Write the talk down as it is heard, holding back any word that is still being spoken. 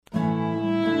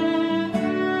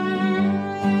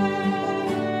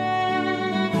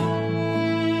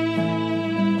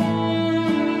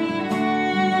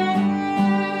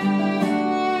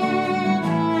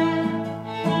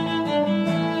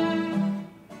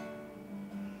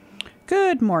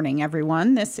Good morning,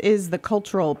 everyone. This is the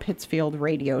Cultural Pittsfield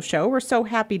Radio Show. We're so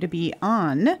happy to be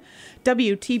on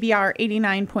WTBR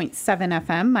 89.7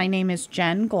 FM. My name is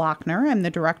Jen Glockner. I'm the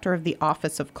Director of the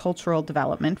Office of Cultural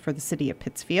Development for the City of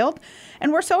Pittsfield.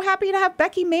 And we're so happy to have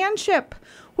Becky Manship,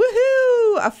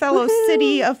 woohoo, a fellow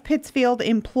City of Pittsfield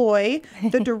employee,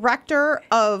 the Director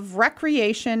of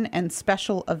Recreation and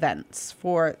Special Events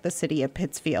for the City of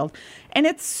Pittsfield. And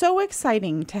it's so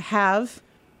exciting to have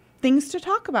things to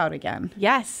talk about again.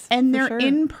 Yes. And they're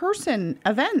in-person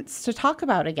events to talk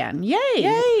about again. Yay.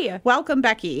 Yay. Welcome,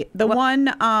 Becky. The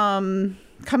one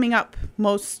coming up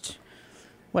most,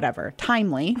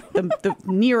 timely, the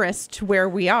nearest to where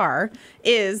we are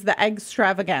is the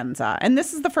Eggstravaganza. And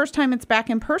this is the first time it's back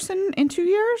in person in 2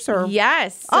 years? Or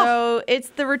Yes. So it's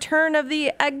the return of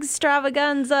the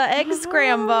Eggstravaganza Egg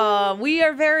Scramble. We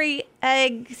are very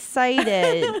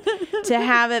excited to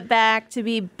have it back, to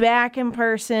be back in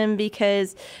person,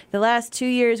 because the last 2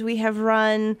 years we have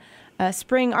run a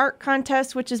spring art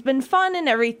contest, which has been fun and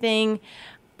everything,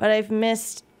 but I've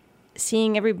missed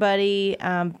seeing everybody,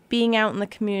 being out in the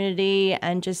community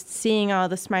and just seeing all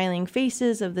the smiling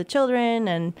faces of the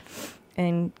children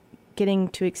and getting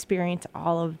to experience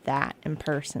all of that in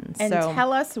person. And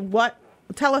tell us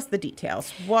the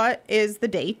details. What is the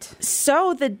date?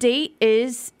 So the date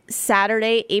is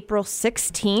Saturday, April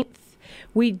 16th.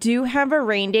 We do have a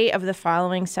rain date of the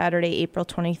following Saturday, April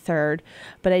 23rd,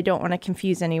 but I don't want to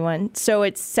confuse anyone. So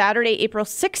it's Saturday, April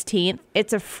 16th.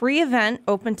 It's a free event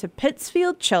open to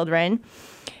Pittsfield children.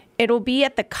 It'll be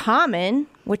at the Common,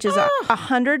 which is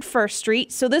 101st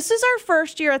Street. So this is our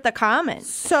first year at the Common.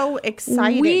 So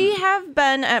exciting. We have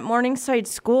been at Morningside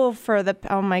School for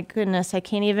oh my goodness, I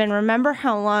can't even remember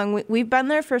how long. We've been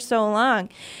there for so long.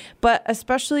 But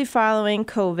especially following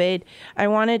COVID, I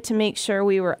wanted to make sure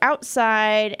we were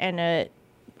outside and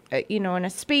in a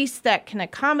space that can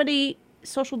accommodate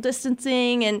social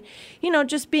distancing and,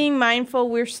 just being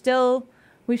mindful. We've still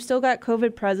got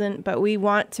COVID present, but we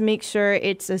want to make sure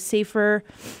it's a safer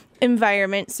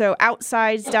environment. So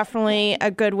outside's definitely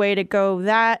a good way to go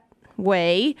that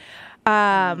way.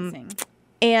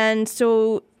 And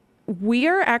so we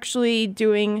are actually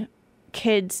doing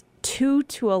kids 2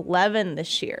 to 11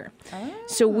 this year. Oh.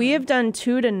 So we have done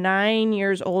 2 to 9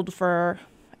 years old for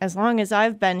as long as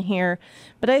I've been here,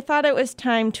 but I thought it was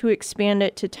time to expand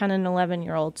it to 10 and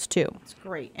 11-year-olds too. That's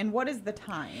great. And what is the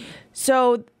time?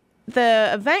 So the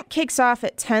event kicks off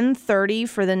at 10:30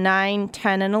 for the 9,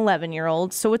 10, and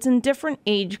 11-year-olds. So it's in different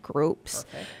age groups.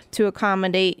 Perfect. To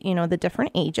accommodate, the different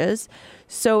ages.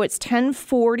 So it's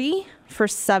 10:40 for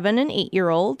 7 and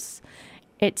 8-year-olds.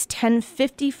 It's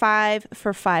 10:55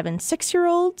 for 5 and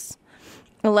 6-year-olds.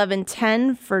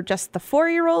 11:10 for just the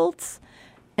 4-year-olds.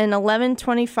 And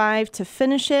 11:25 to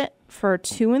finish it for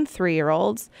 2 and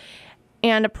 3-year-olds.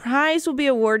 And a prize will be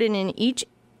awarded in each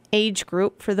age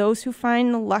group for those who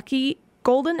find the lucky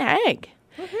golden egg.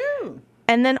 Woohoo!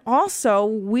 And then also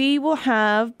we will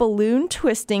have balloon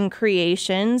twisting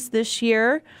creations this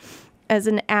year as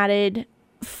an added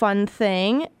fun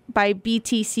thing by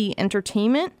BTC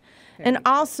Entertainment. Okay. And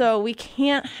also we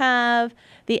can't have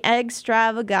the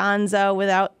Eggstravaganza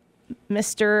without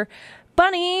Mr.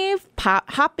 Bunny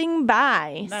hopping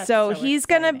by. So he's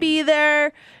going to be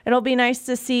there. It'll be nice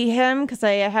to see him because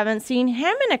I haven't seen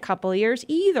him in a couple of years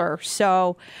either.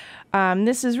 So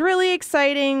this is really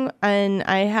exciting, and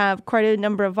I have quite a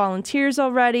number of volunteers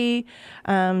already.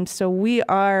 So we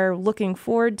are looking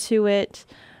forward to it,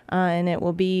 and it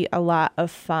will be a lot of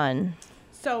fun.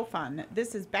 So fun.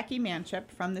 This is Becky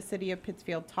Manship from the City of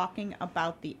Pittsfield talking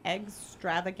about the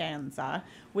Eggstravaganza,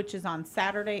 which is on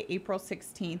Saturday, April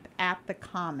 16th at the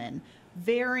Common.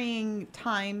 Varying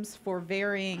times for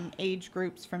varying age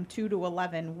groups from 2 to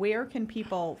 11. Where can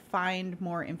people find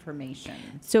more information?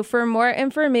 So for more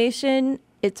information,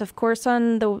 it's of course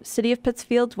on the City of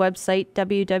Pittsfield's website,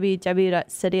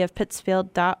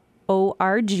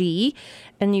 www.cityofpittsfield.org,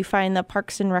 and you find the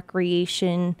Parks and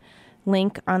Recreation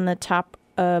link on the top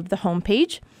of the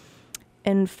homepage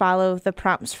and follow the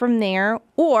prompts from there.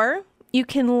 Or you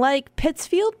can like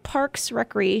Pittsfield Parks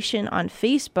Recreation on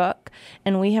Facebook,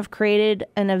 and we have created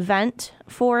an event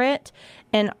for it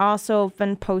and also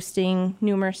been posting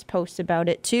numerous posts about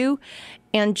it too.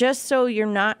 And just so you're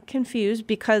not confused,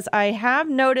 because I have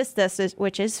noticed this,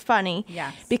 which is funny,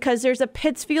 yes, because there's a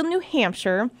Pittsfield, New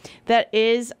Hampshire that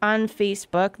is on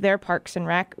Facebook, their Parks and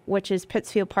Rec, which is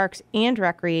Pittsfield Parks and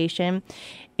Recreation.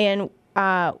 And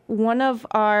one of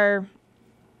our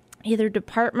either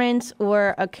departments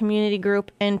or a community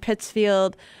group in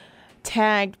Pittsfield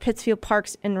tagged Pittsfield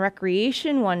Parks and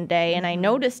Recreation one day, and I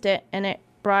noticed it, and it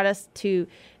brought us to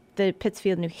the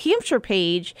Pittsfield, New Hampshire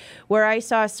page, where I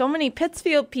saw so many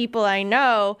Pittsfield people I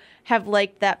know have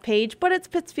liked that page, but it's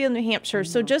Pittsfield, New Hampshire.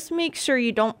 So just make sure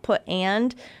you don't put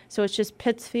and. So it's just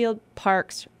Pittsfield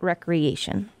Parks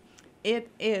Recreation.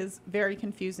 It is very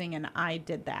confusing, and I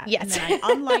did that. Yes. And then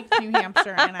I unliked New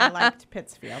Hampshire, and I liked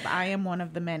Pittsfield. I am one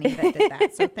of the many that did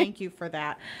that. So thank you for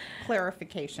that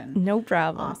clarification. No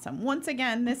problem. Awesome. Once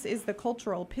again, this is the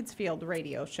Cultural Pittsfield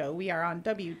Radio Show. We are on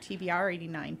WTBR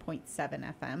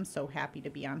 89.7 FM. So happy to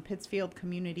be on Pittsfield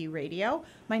Community Radio.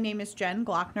 My name is Jen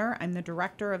Glockner. I'm the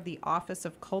director of the Office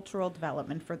of Cultural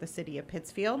Development for the City of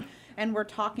Pittsfield. And we're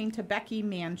talking to Becky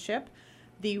Manship,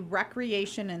 the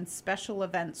Recreation and Special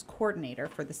Events Coordinator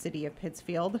for the City of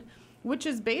Pittsfield, which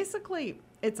is basically,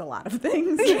 it's a lot of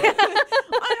things.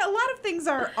 A lot of things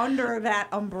are under that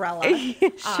umbrella,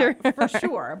 Sure. for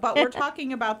sure. But we're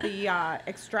talking about the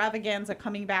extravaganza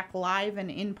coming back live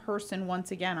and in person once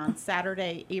again on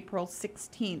Saturday, April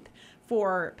 16th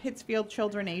for Pittsfield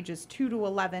children ages 2 to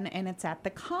 11, and it's at the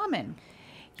Common.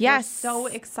 Yes. We're so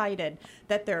excited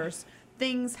that there's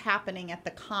things happening at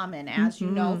the Common. As you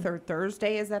know,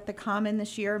 Thursday is at the Common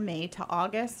this year, May to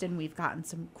August, and we've gotten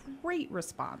some great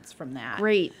response from that.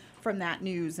 Great. From that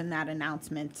news and that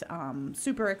announcement.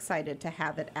 Super excited to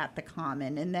have it at the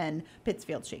Common. And then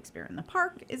Pittsfield Shakespeare in the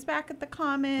Park is back at the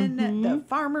Common. The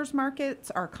farmers markets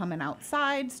are coming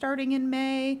outside starting in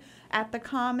May at the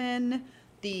Common.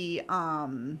 The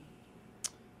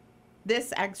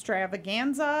this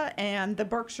extravaganza and the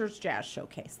Berkshire's Jazz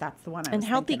Showcase. That's the one I was And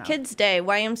Healthy thinking of. Kids Day.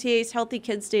 YMCA's Healthy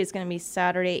Kids Day is going to be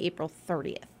Saturday, April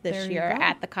 30th this There you year go.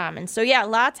 at the Common. So, yeah,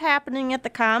 lots happening at the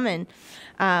Common.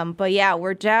 But, yeah,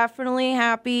 we're definitely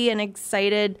happy and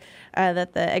excited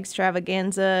that the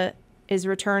extravaganza is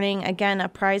returning. Again, a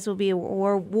prize will be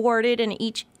awarded in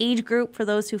each age group for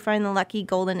those who find the lucky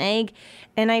golden egg.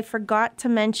 And I forgot to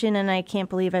mention, and I can't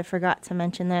believe I forgot to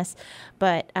mention this,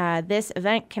 but this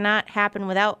event cannot happen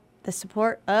without the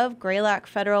support of Greylock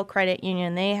Federal Credit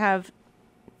Union. They have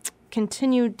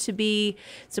continued to be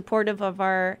supportive of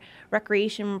our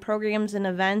recreation programs and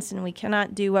events, and we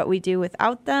cannot do what we do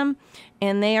without them.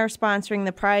 And they are sponsoring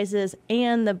the prizes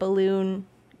and the balloon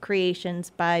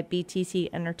creations by BTC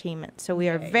Entertainment. So we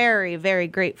are very, very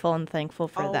grateful and thankful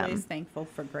for them. Always thankful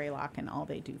for Greylock and all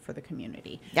they do for the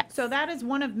community. Yes. So that is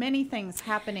one of many things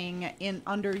happening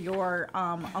under your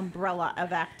umbrella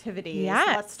of activities.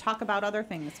 Yes. Let's talk about other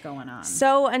things going on.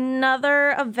 So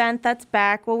another event that's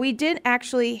back, well, we did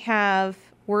actually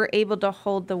we're able to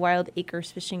hold the Wild Acres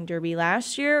Fishing Derby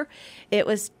last year. It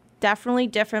was definitely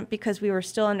different because we were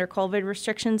still under COVID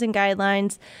restrictions and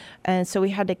guidelines. And so we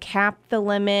had to cap the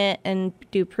limit and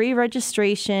do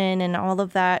pre-registration and all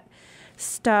of that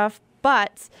stuff.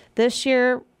 But this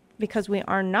year, because we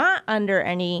are not under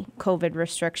any COVID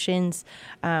restrictions,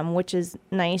 which is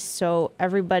nice, so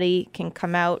everybody can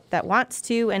come out that wants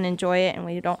to and enjoy it, and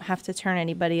we don't have to turn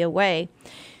anybody away.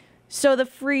 So the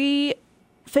free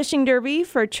Fishing Derby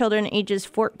for children ages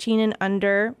 14 and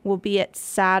under will be at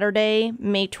Saturday,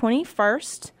 May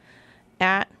 21st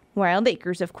at Wild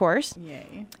Acres, of course.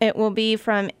 Yay. It will be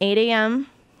from 8 a.m.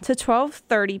 to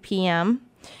 12:30 p.m.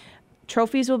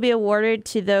 Trophies will be awarded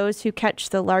to those who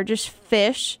catch the largest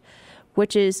fish,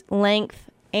 which is length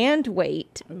and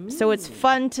weight. Ooh. So it's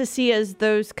fun to see as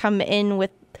those come in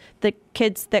with the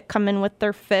kids that come in with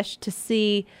their fish to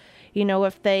see,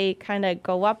 if they kind of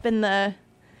go up in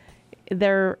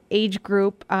their age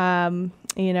group,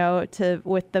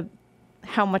 with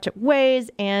how much it weighs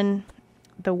and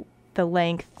the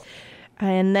length.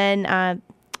 And then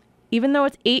even though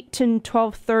it's 8 to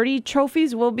 12:30,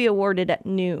 trophies will be awarded at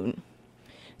noon.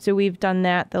 So we've done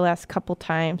that the last couple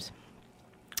times.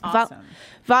 Awesome.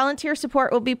 Volunteer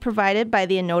support will be provided by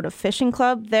the Anota Fishing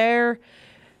Club. They're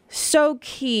so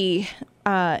key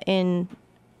in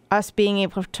us being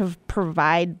able to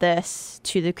provide this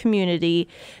to the community.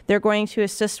 They're going to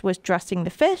assist with dressing the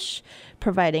fish,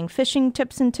 providing fishing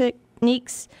tips and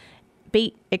techniques,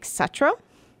 bait, etc.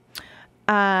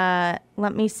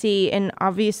 Let me see. And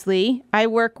obviously, I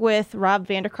work with Rob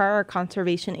Vanderkar, our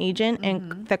conservation agent,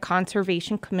 and the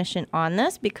Conservation Commission on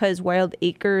this because Wild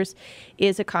Acres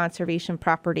is a conservation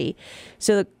property.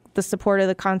 So the support of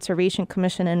the Conservation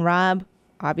Commission and Rob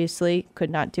obviously could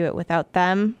not do it without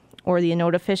them or the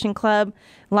Anota Fishing Club.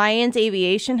 Lions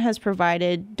Aviation has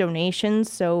provided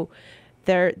donations, so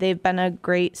they've been a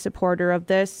great supporter of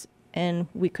this, and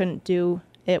we couldn't do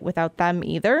it without them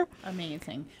either.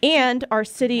 Amazing. And our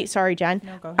city, sorry, Jen,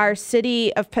 No, go ahead. our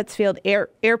City of Pittsfield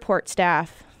airport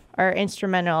staff are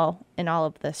instrumental in all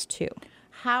of this too.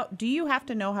 How do you have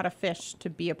to know how to fish to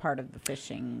be a part of the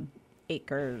Fishing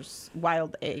Acres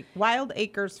Wild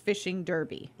Acres Fishing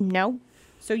Derby? No,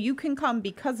 So you can come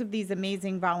because of these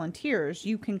amazing volunteers.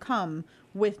 You can come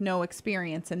with no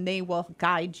experience, and they will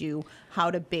guide you how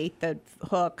to bait the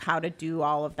hook, how to do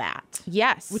all of that.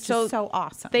 Yes, which is so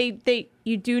awesome.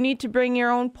 You do need to bring your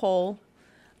own pole,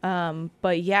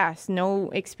 but yes,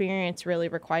 no experience really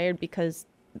required because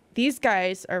these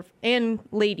guys are, and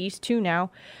ladies too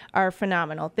now, are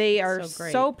phenomenal. They are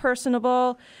so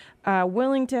personable,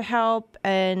 willing to help,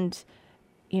 and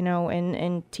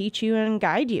and teach you and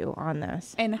guide you on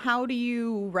this. And how do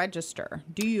you register?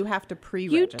 Do you have to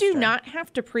pre-register? You do not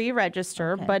have to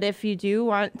pre-register, but if you do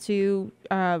want to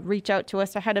reach out to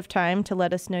us ahead of time to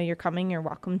let us know you're coming, you're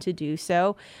welcome to do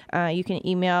so. You can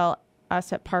email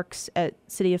us at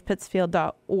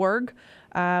parks@cityofpittsfield.org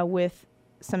with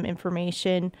some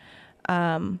information,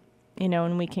 and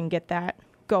we can get that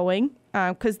going.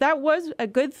 Because that was a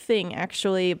good thing,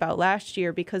 actually, about last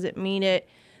year, because it made it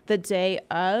the day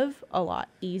of a lot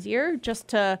easier just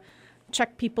to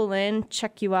check people in,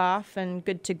 check you off, and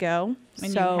good to go.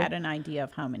 And you had an idea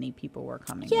of how many people were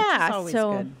coming, which is always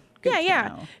good.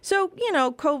 Yeah. So,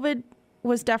 COVID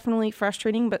was definitely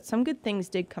frustrating, but some good things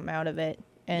did come out of it.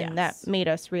 And that made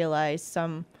us realize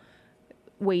some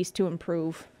ways to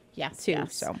improve. Yes.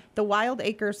 So the Wild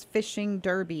Acres Fishing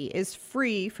Derby is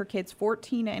free for kids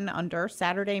 14 and under,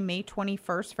 Saturday, May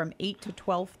 21st from 8 to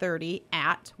 12:30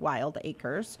 at Wild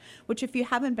Acres, which if you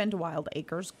haven't been to Wild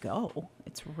Acres, go.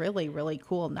 It's really, really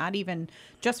cool. Not even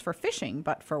just for fishing,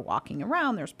 but for walking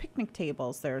around. There's picnic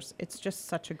tables. It's just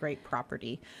such a great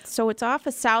property. So it's off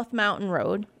of South Mountain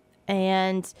Road,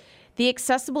 and the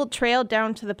accessible trail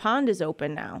down to the pond is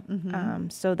open now.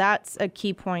 So that's a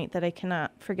key point that I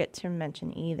cannot forget to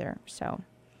mention either. So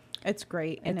it's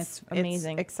great. And it's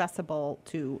amazing. It's accessible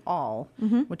to all,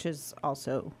 which is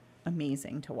also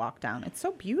amazing to walk down. It's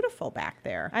so beautiful back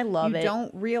there. I love it. You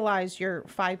don't realize you're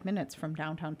 5 minutes from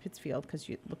downtown Pittsfield because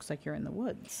it looks like you're in the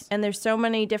woods. And there's so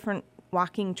many different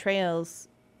walking trails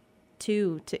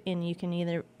too, and you can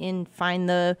either find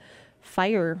the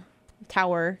fire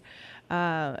tower,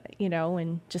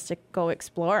 and just to go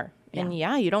explore. Yeah. And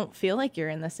you don't feel like you're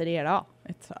in the city at all.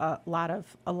 It's a lot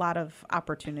of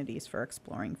opportunities for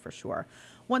exploring, for sure.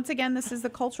 Once again, this is the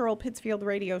Cultural Pittsfield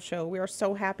Radio Show. We are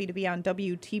so happy to be on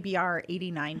WTBR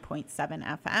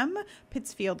 89.7 FM,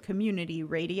 Pittsfield Community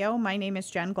Radio. My name is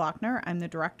Jen Glockner. I'm the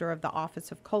director of the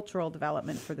Office of Cultural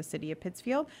Development for the City of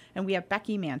Pittsfield, and we have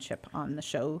Becky Manship on the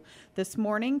show this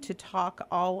morning to talk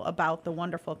all about the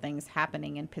wonderful things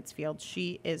happening in Pittsfield.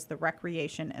 She is the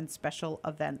Recreation and Special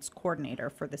Events Coordinator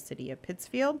for the City of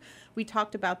Pittsfield. We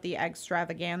talked about the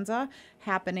extravaganza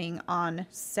happening on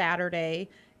Saturday,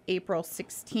 April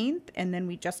 16th, and then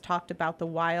we just talked about the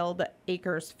Wild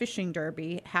Acres Fishing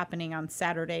Derby happening on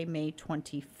Saturday, May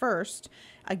 21st.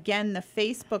 Again, the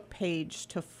Facebook page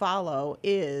to follow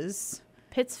is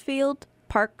Pittsfield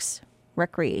Parks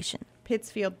Recreation.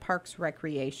 Pittsfield Parks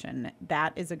Recreation.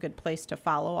 That is a good place to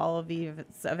follow all of these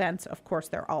events. Of course,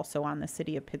 they're also on the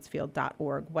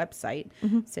cityofpittsfield.org website,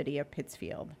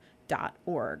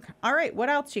 cityofpittsfield.org. All right, what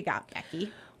else you got,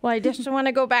 Becky? Well, I just want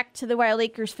to go back to the Wild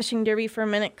Acres Fishing Derby for a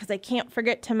minute because I can't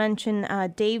forget to mention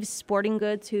Dave's Sporting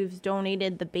Goods, who's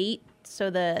donated the bait so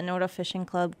the Anoto Fishing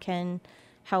Club can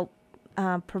help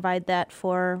provide that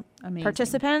for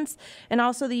participants. And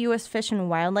also the U.S. Fish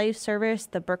and Wildlife Service,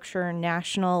 the Berkshire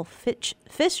National Fish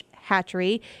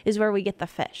Hatchery, is where we get the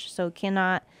fish. So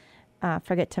cannot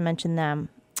forget to mention them.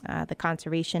 The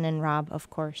conservation and Rob,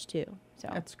 of course, too. So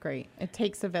that's great. It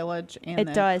takes a village, and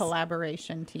the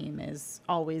collaboration team is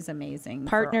always amazing.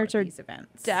 Partners are these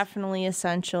events. Definitely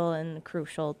essential and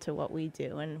crucial to what we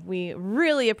do, and we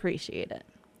really appreciate it.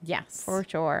 Yes, for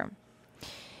sure.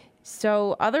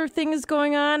 So other things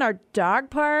going on, our dog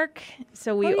park.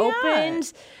 So we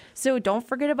opened. So don't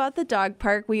forget about the dog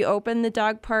park. We opened the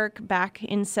dog park back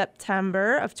in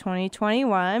September of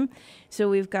 2021.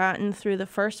 So we've gotten through the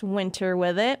first winter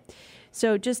with it.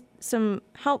 So just some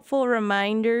helpful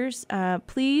reminders.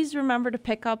 Please remember to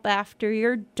pick up after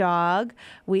your dog.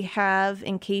 We have,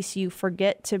 in case you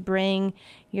forget to bring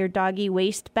your doggy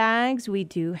waste bags, we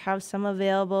do have some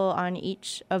available on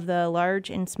each of the large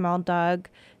and small dog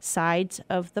sides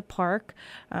of the park.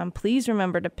 Please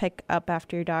remember to pick up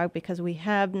after your dog because we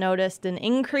have noticed an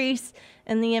increase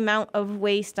in the amount of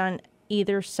waste on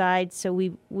either side. So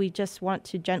we just want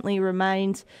to gently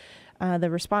remind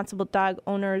the responsible dog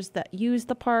owners that use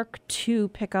the park to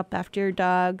pick up after your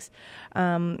dogs.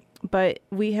 But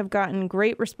we have gotten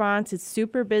great response. It's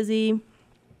super busy.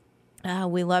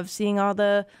 We love seeing all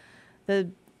the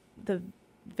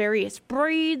various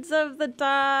breeds of the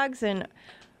dogs. And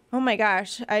oh my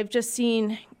gosh, I've just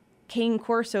seen Cane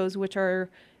Corsos, which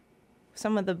are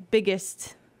some of the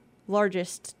biggest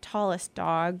largest, tallest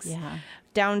dogs, Yeah.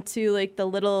 down to like the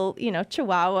little,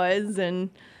 Chihuahuas and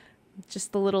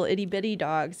just the little itty bitty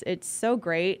dogs. It's so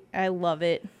great. I love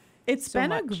it. It's so been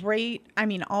much. a great,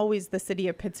 always the city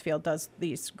of Pittsfield does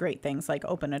these great things like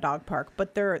open a dog park,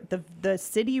 but the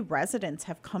city residents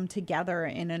have come together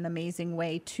in an amazing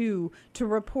way to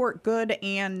report good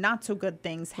and not so good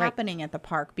things happening at the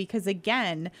park, because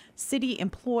again, city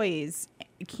employees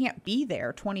can't be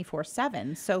there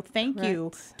 24/7. So thank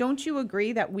you. Don't you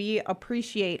agree that we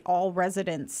appreciate all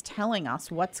residents telling us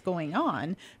what's going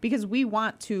on, because we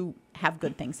want to have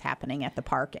good things happening at the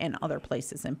park and other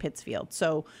places in Pittsfield.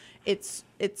 So it's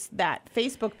that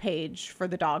Facebook page for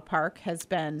the dog park has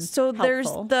been so helpful.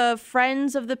 There's the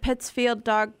Friends of the Pittsfield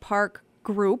Dog Park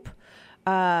group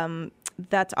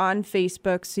that's on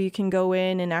Facebook, so you can go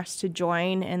in and ask to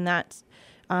join, and that's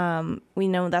we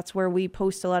know that's where we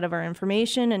post a lot of our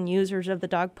information, and users of the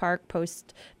dog park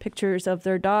post pictures of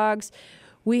their dogs.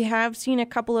 We have seen a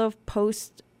couple of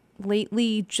posts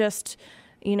lately, just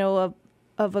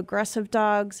of aggressive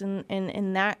dogs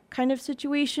and that kind of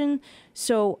situation.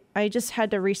 So I just had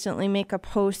to recently make a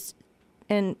post,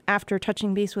 and after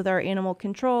touching base with our animal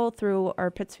control through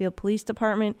our Pittsfield Police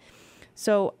Department.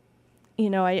 So,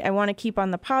 I want to keep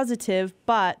on the positive,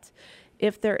 but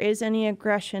if there is any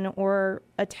aggression or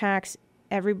attacks,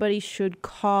 everybody should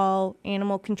call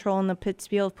animal control in the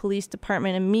Pittsfield Police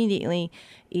Department immediately,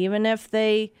 even if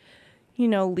they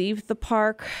leave the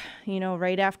park,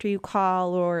 right after you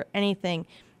call or anything,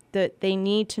 that they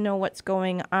need to know what's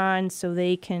going on so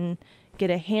they can get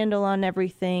a handle on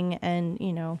everything and,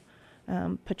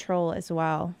 patrol as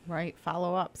well. Right.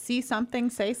 Follow up. See something,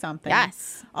 say something.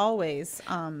 Yes. Always.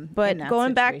 But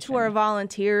going back to our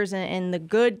volunteers and the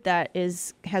good that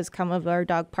has come of our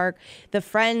dog park, the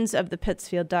Friends of the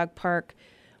Pittsfield Dog Park,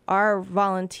 our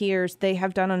volunteers, they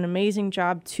have done an amazing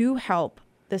job to help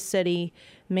the city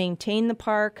maintain the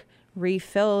park,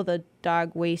 refill the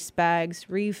dog waste bags,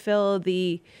 refill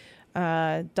the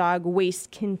dog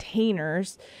waste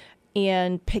containers,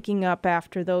 and picking up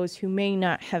after those who may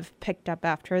not have picked up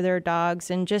after their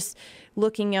dogs, and just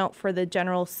looking out for the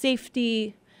general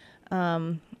safety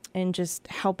and just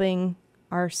helping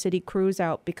our city crews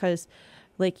out, because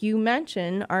like you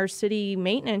mentioned, our city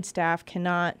maintenance staff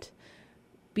cannot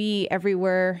be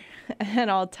everywhere at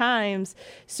all times.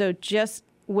 So just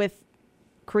with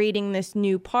creating this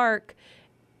new park,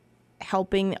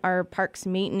 helping our parks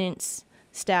maintenance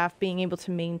staff being able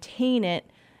to maintain it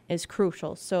is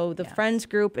crucial. So the Friends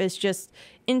group is just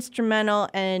instrumental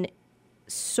and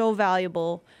so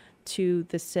valuable to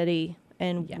the city,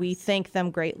 and we thank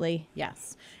them greatly.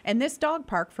 Yes. And this dog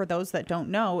park, for those that don't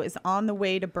know, is on the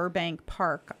way to Burbank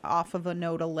Park off of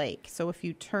Onoda Lake. So if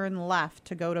you turn left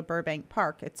to go to Burbank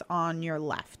Park, it's on your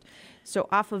left. So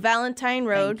off of Valentine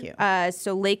Road,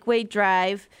 so Lakeway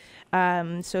Drive.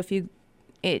 So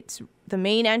it's the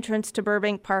main entrance to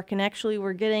Burbank Park, and actually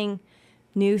we're getting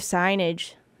new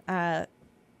signage.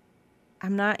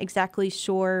 I'm not exactly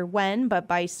sure when, but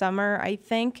by summer, I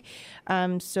think.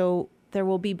 So there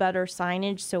will be better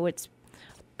signage, so it's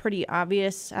pretty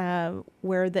obvious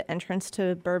where the entrance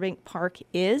to Burbank Park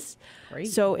is.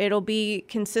 Great. So it'll be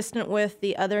consistent with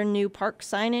the other new park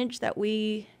signage that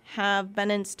we have been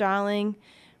installing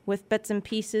with bits and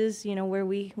pieces, where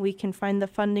we can find the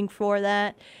funding for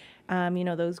that.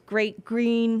 Those great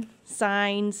green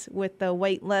signs with the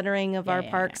white lettering of our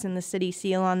parks and the city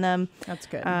seal on them. That's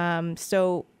good.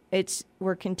 So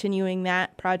we're continuing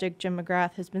that project. Jim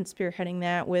McGrath has been spearheading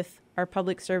that with our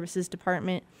public services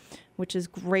department, which is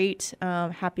great.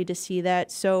 Happy to see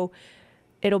that. So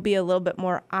it'll be a little bit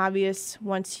more obvious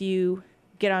once you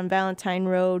get on Valentine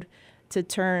Road to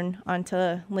turn onto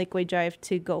Lakeway Drive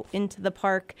to go into the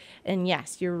park. And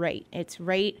yes, you're right. It's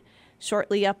right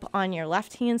shortly up on your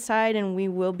left-hand side, and we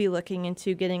will be looking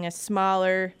into getting a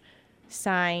smaller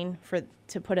sign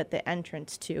to put at the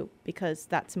entrance too, because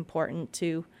that's important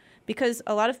too, because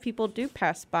a lot of people do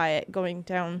pass by it going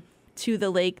down to the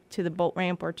lake, to the boat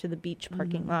ramp, or to the beach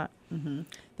parking lot. Mm-hmm.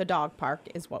 The dog park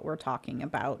is what we're talking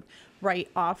about, right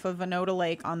off of Onoda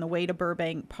Lake on the way to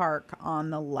Burbank Park on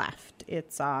the left.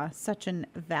 It's such a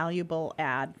valuable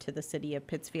add to the city of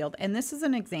Pittsfield. And this is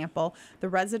an example. The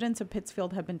residents of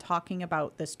Pittsfield have been talking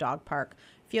about this dog park,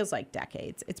 feels like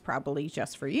decades. It's probably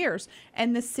just for years.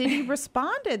 And the city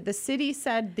responded. The city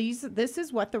said, this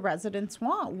is what the residents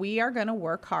want. We are going to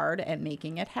work hard at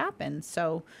making it happen.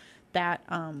 So that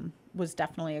was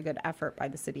definitely a good effort by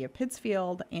the city of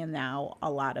Pittsfield. And now a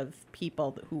lot of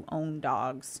people who own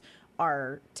dogs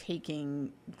are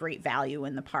taking great value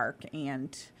in the park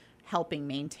and helping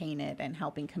maintain it and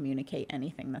helping communicate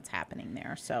anything that's happening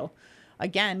there. So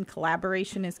again,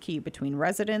 collaboration is key between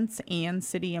residents and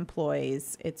city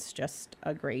employees. It's just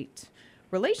a great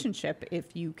relationship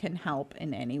if you can help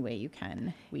in any way you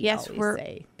can. We always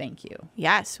say thank you.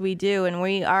 Yes, we do. And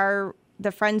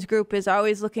the Friends group is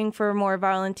always looking for more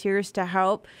volunteers to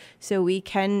help so we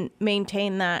can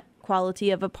maintain that quality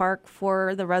of a park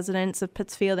for the residents of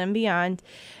Pittsfield and beyond.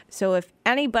 So if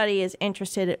anybody is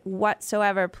interested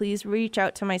whatsoever, please reach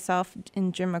out to myself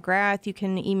and Jim McGrath. You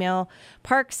can email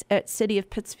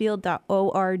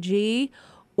parks@cityofpittsfield.org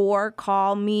or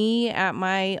call me at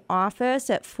my office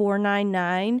at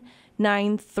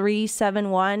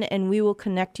 499-9371, and we will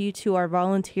connect you to our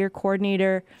volunteer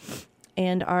coordinator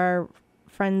and our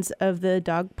Friends of the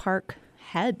Dog Park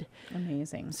head.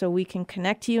 Amazing. So we can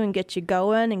connect you and get you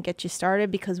going and get you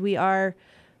started, because we are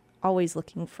always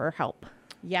looking for help.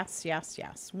 Yes, yes,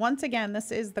 yes. Once again,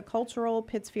 this is the Cultural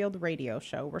Pittsfield Radio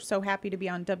Show. We're so happy to be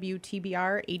on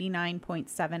WTBR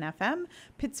 89.7 FM,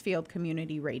 Pittsfield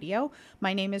Community Radio.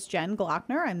 My name is Jen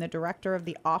Glockner. I'm the Director of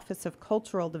the Office of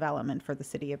Cultural Development for the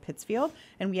City of Pittsfield.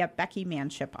 And we have Becky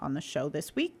Manship on the show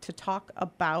this week to talk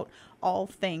about all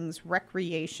things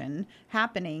recreation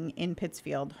happening in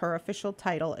Pittsfield. Her official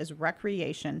title is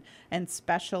Recreation and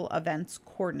Special Events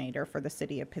Coordinator for the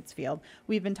City of Pittsfield.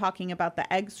 We've been talking about the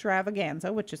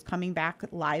Eggstravaganza, which is coming back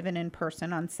live and in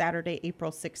person on Saturday,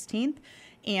 April 16th,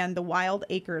 and the Wild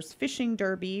Acres Fishing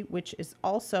Derby, which is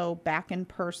also back in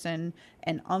person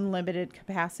and unlimited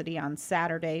capacity on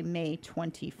Saturday, May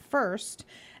 21st.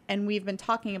 And we've been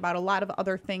talking about a lot of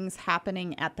other things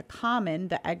happening at the Common.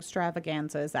 The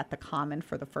Eggstravaganza is at the Common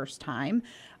for the first time.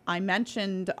 I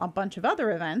mentioned a bunch of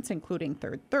other events, including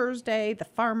Third Thursday, the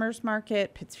Farmers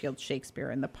Market, Pittsfield Shakespeare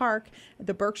in the Park.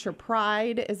 The Berkshire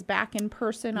Pride is back in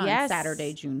person on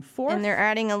Saturday, June 4th. And they're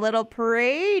adding a little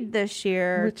parade this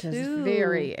year, which is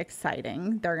very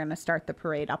exciting. They're going to start the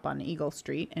parade up on Eagle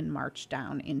Street and march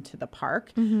down into the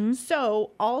park. Mm-hmm. So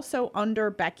also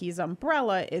under Becky's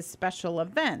umbrella is special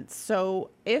events. So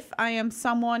if I am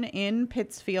someone in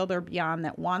Pittsfield or beyond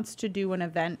that wants to do an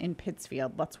event in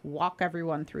Pittsfield, let's walk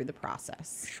everyone through the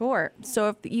process. Sure. So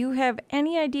if you have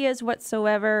any ideas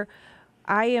whatsoever,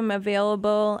 I am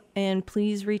available, and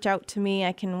please reach out to me.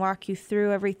 I can walk you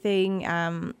through everything,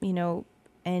 and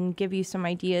give you some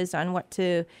ideas on what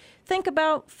to think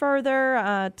about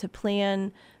further, to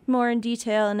plan more in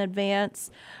detail in advance.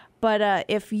 But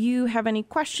if you have any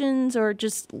questions or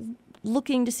just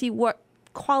looking to see what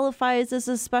qualifies as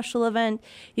a special event,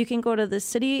 you can go to the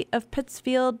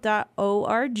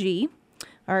cityofpittsfield.org,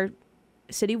 our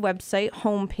city website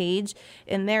homepage,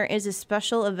 and there is a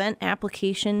special event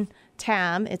application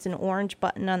tab. It's an orange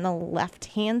button on the left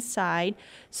hand side,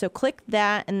 so click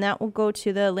that and that will go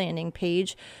to the landing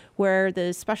page where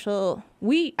the special,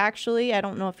 I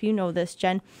don't know if you know this,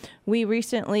 Jen, we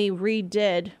recently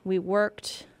we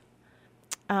worked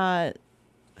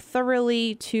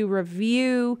thoroughly to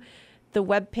review the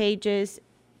web pages,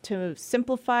 to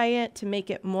simplify it, to make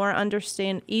it more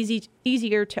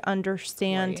easier to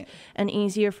understand, right, and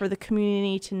easier for the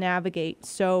community to navigate.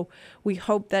 So we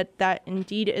hope that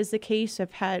indeed is the case.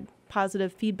 I've had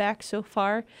positive feedback so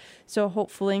far, so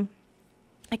hopefully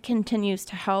it continues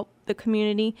to help the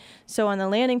community. So on the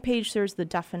landing page, there's the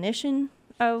definition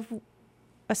of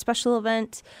a special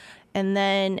event, and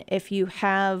then if you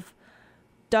have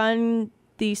done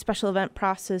the special event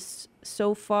process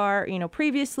so far,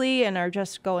 previously, and are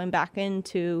just going back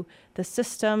into the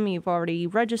system, you've already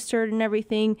registered and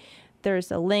everything, there's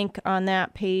a link on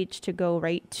that page to go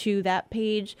right to that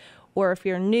page. Or if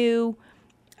you're new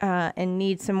and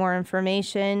need some more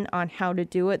information on how to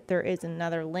do it, there is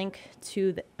another link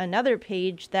to another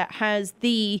page that has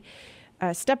the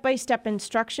step-by-step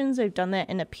instructions. I've done that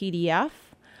in a PDF,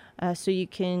 so you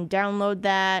can download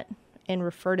that and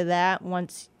refer to that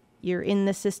once you're in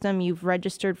the system, you've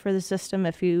registered for the system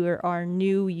if you are a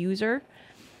new user.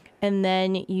 And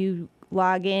then you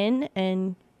log in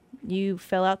and you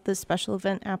fill out the special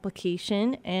event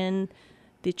application and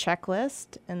the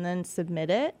checklist and then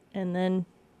submit it. And then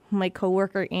my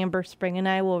coworker Amber Spring and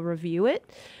I will review it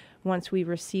once we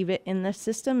receive it in the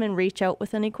system and reach out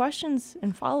with any questions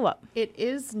and follow up. It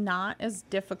is not as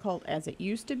difficult as it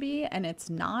used to be, and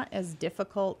it's not as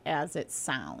difficult as it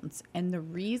sounds. And the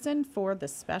reason for the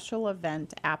special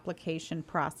event application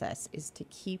process is to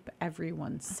keep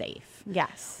everyone safe.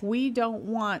 Yes. We don't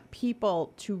want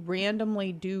people to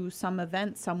randomly do some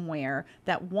event somewhere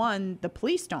that, one, the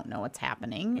police don't know what's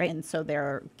happening, right, and so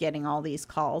they're getting all these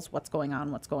calls, what's going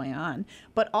on,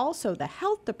 but also the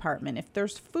health department. If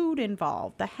there's food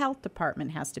involved, the health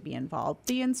department has to be involved,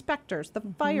 the inspectors, the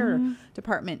fire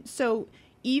department. So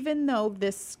even though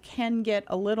this can get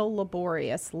a little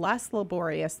laborious, less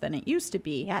laborious than it used to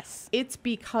be, Yes. it's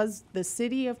because the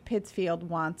city of Pittsfield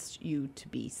wants you to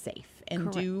be safe and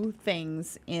Correct. do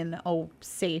things in a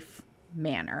safe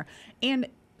manner. And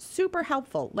super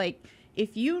helpful. Like,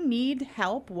 if you need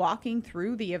help walking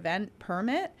through the event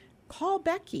permit, call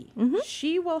Becky.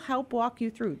 She will help walk you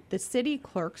through. The city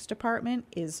clerk's department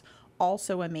is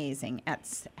also amazing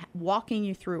at walking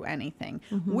you through anything.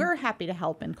 We're happy to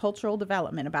help in cultural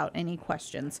development about any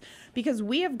questions, because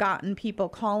we have gotten people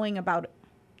calling about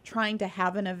trying to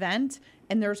have an event,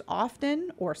 and there's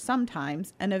often or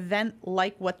sometimes an event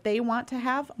like what they want to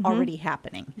have already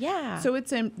happening. Yeah. So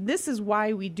this is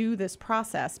why we do this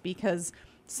process, because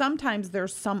sometimes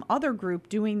there's some other group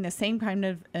doing the same kind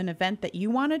of an event that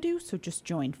you want to do, so just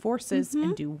join forces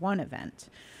and do one event.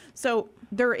 So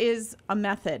there is a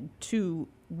method to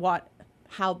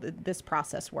how this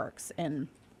process works, and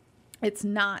it's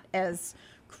not as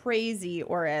crazy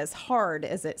or as hard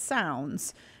as it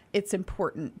sounds. It's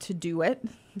important to do it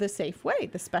the safe way.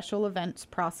 The special events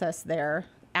process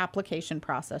application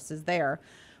process is there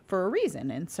for a reason,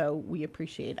 and so we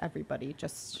appreciate everybody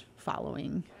just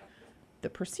following the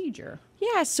procedure.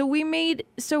 Yeah, the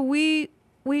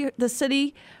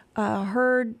city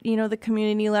heard, the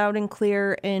community loud and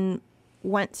clear and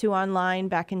went to online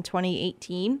back in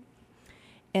 2018.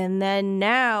 And then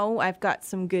now I've got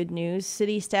some good news.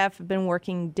 City staff have been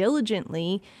working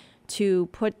diligently to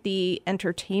put the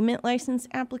entertainment license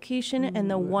application and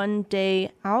the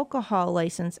one-day alcohol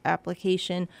license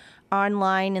application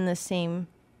online in the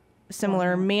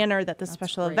similar manner that the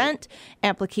special great. event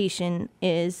application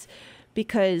is,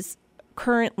 because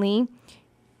currently,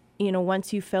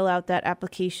 once you fill out that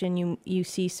application, you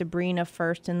see Sabrina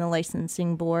first in the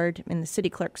licensing board in the city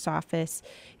clerk's office.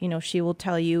 She will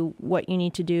tell you what you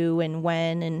need to do and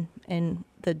when and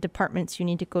the departments you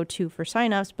need to go to for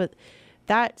sign-offs, but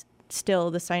that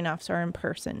still the sign-offs are in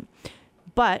person.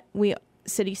 But we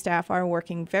city staff are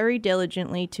working very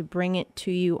diligently to bring it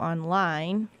to you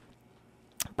online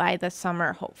by the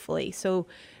summer, hopefully. So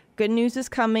good news is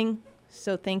coming.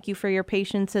 So thank you for your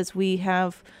patience as we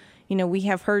have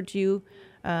heard you,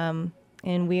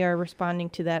 and we are responding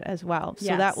to that as well.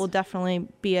 So that will definitely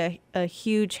be a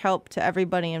huge help to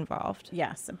everybody involved.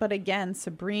 Yes. But again,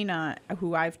 Sabrina,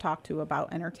 who I've talked to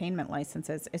about entertainment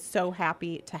licenses, is so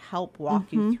happy to help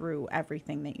walk you through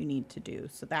everything that you need to do.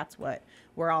 So that's what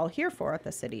we're all here for at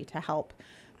the city, to help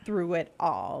through it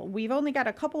all. We've only got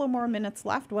a couple of more minutes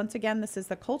left. Once again, this is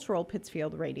the Cultural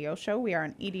Pittsfield Radio Show. We are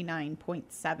on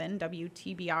 89.7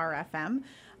 WTBR FM.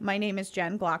 My name is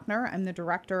Jen Glockner. I'm the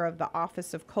director of the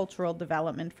Office of Cultural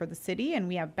Development for the city, and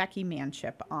we have Becky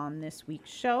Manship on this week's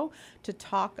show to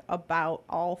talk about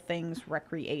all things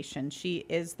recreation. She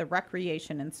is the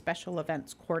Recreation and Special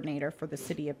Events Coordinator for the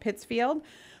city of Pittsfield.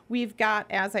 We've got,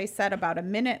 as I said, about a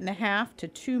minute and a half to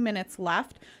 2 minutes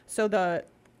left. So the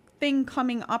thing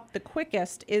coming up the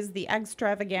quickest is the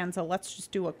extravaganza. Let's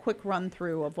just do a quick run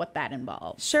through of what that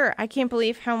involves. Sure. I can't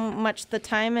believe how much the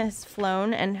time has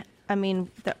flown, and I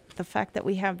mean, the fact that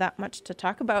we have that much to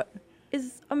talk about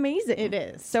is amazing. It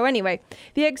is. So anyway,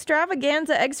 the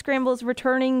Extravaganza Egg Scramble is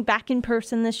returning back in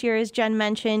person this year, as Jen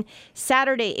mentioned,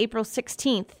 Saturday, April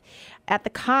 16th at the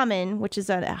Common, which is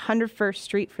at 101st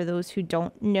Street for those who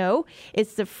don't know.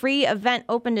 It's the free event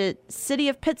open to City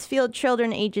of Pittsfield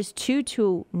children ages 2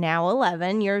 to now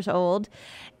 11 years old.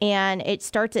 And it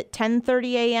starts at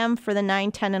 10:30 a.m. for the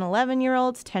 9, 10, and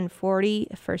 11-year-olds,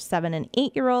 10:40 for 7 and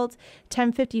 8-year-olds,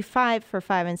 10:55 for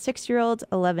 5 and 6-year-olds,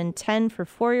 11:10 for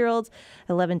 4-year-olds,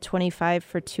 11:25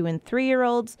 for 2 and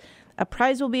 3-year-olds. A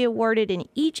prize will be awarded in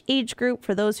each age group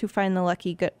for those who find the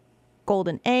lucky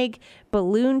golden egg.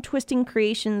 Balloon twisting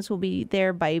creations will be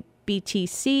there by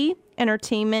BTC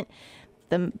Entertainment.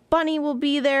 The bunny will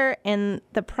be there, and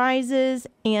the prizes,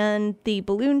 and the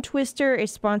balloon twister is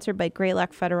sponsored by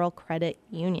Greylock Federal Credit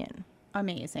Union.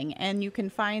 Amazing. And you can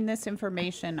find this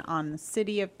information on the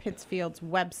City of Pittsfield's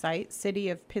website,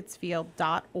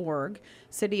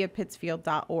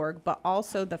 cityofpittsfield.org, but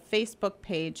also the Facebook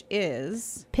page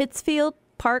is Pittsfield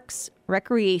Parks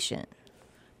Recreation.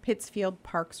 Pittsfield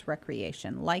Parks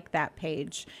Recreation. Like that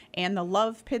page. And the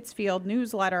Love Pittsfield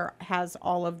newsletter has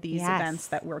all of these events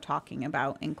that we're talking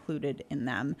about included in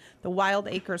them. The Wild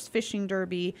Acres Fishing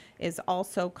Derby is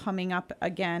also coming up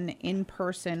again in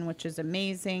person, which is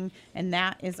amazing. And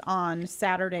that is on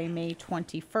Saturday, May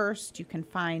 21st. You can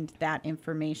find that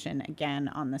information again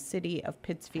on the City of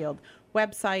Pittsfield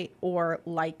website or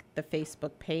like the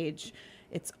Facebook page.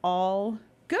 It's all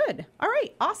good. All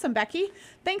right. Awesome, Becky.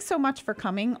 Thanks so much for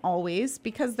coming always,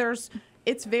 because there's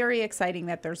it's very exciting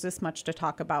that there's this much to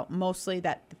talk about, mostly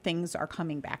that things are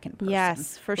coming back in person.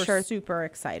 Yes, for We're sure. super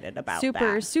excited about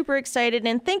that. Super excited.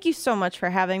 And thank you so much for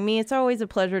having me. It's always a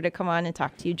pleasure to come on and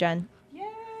talk to you, Jen.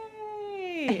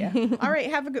 Yay! All right,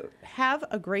 have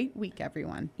a great week,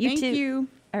 everyone. You Thank too. you.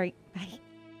 All right.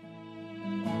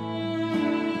 Bye.